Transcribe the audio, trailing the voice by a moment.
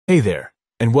Hey there,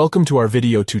 and welcome to our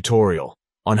video tutorial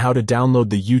on how to download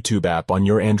the YouTube app on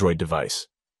your Android device.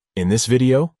 In this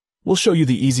video, we'll show you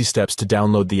the easy steps to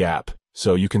download the app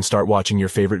so you can start watching your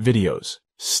favorite videos.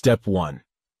 Step 1.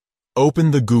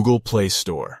 Open the Google Play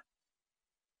Store.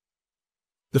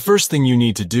 The first thing you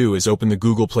need to do is open the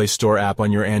Google Play Store app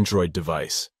on your Android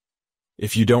device.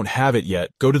 If you don't have it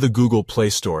yet, go to the Google Play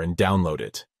Store and download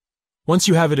it. Once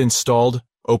you have it installed,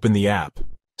 open the app.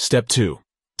 Step 2.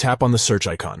 Tap on the search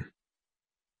icon.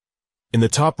 In the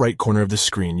top right corner of the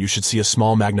screen, you should see a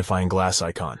small magnifying glass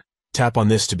icon. Tap on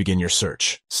this to begin your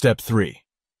search. Step 3.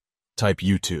 Type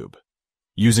YouTube.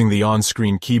 Using the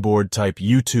on-screen keyboard, type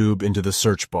YouTube into the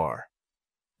search bar.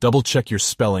 Double-check your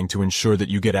spelling to ensure that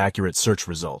you get accurate search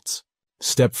results.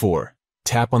 Step 4.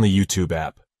 Tap on the YouTube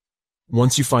app.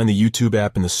 Once you find the YouTube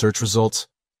app in the search results,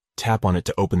 tap on it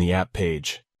to open the app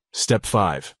page. Step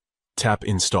 5. Tap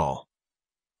Install.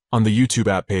 On the YouTube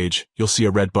app page, you'll see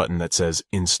a red button that says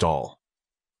Install.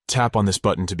 Tap on this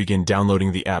button to begin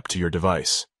downloading the app to your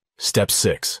device. Step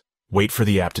 6. Wait for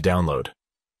the app to download.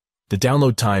 The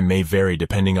download time may vary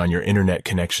depending on your internet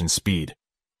connection speed,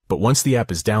 but once the app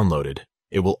is downloaded,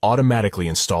 it will automatically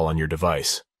install on your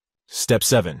device. Step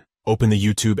 7. Open the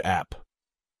YouTube app.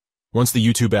 Once the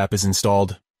YouTube app is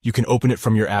installed, you can open it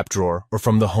from your app drawer or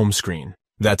from the home screen.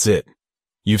 That's it.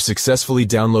 You've successfully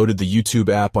downloaded the YouTube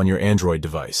app on your Android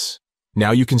device.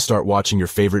 Now you can start watching your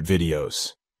favorite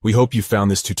videos. We hope you found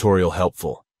this tutorial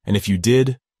helpful, and if you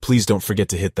did, please don't forget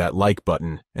to hit that like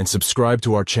button and subscribe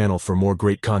to our channel for more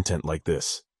great content like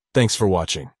this. Thanks for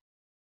watching.